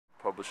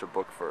publish a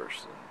book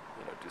first and,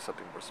 you know, do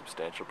something more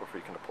substantial before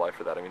you can apply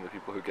for that. I mean, the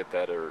people who get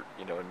that are,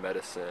 you know, in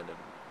medicine and,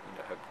 you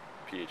know, have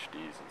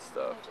PhDs and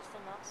stuff. Can you just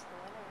announce the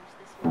winners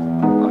this year?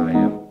 I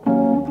am.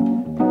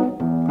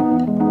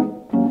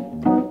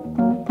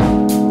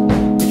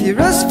 If you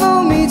rest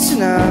for me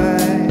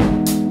tonight,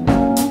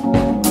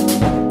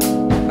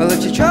 I'll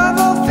let you drive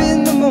off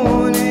in the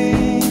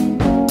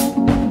morning.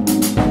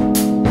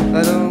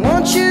 I don't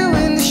want you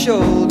in the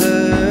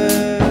shoulder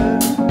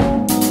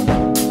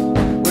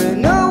where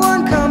no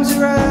one comes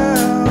around.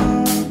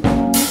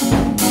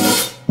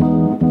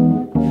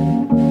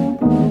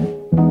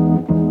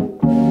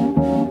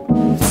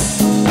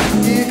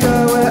 You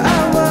go where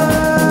I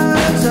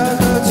was, I'll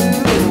go to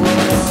the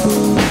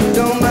wall.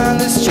 Don't mind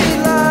the street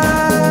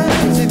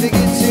lights if it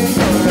gets in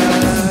your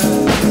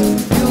eyes.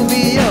 You'll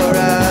be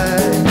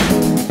alright,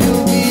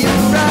 you'll be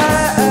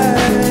alright.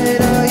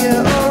 Oh,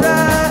 you're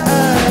alright,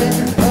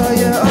 oh,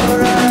 you're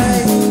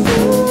alright.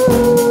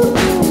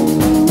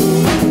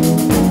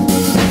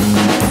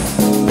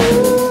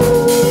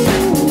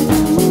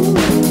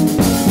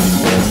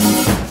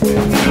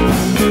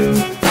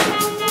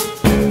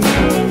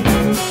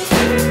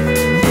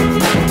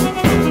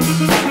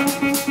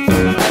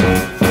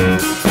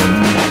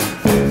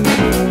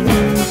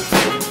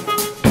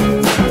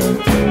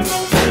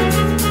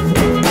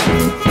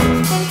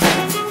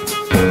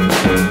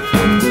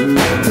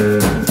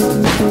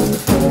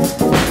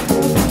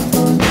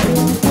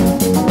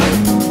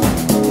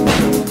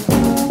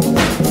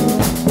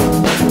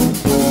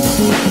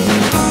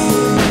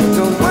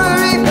 Don't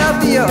worry about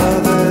the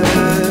others.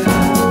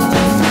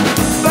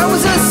 That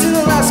was us in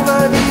the last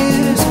 5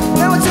 years.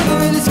 Now it's over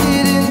and it's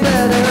getting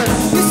better.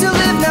 We still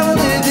live, now we're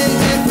living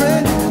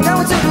different.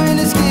 Now it's over and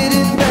it's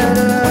getting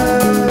better.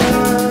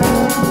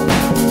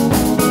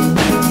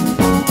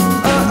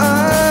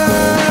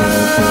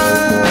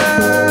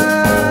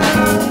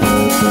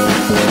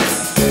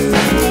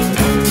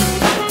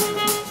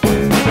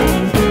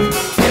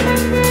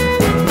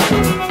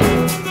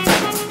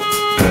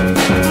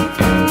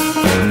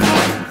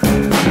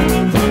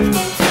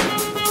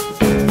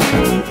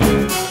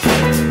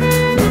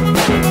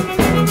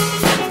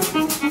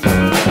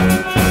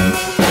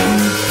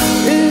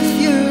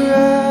 If you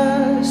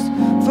asked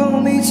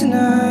for me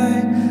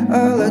tonight,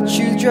 I'll let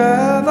you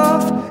drive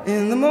off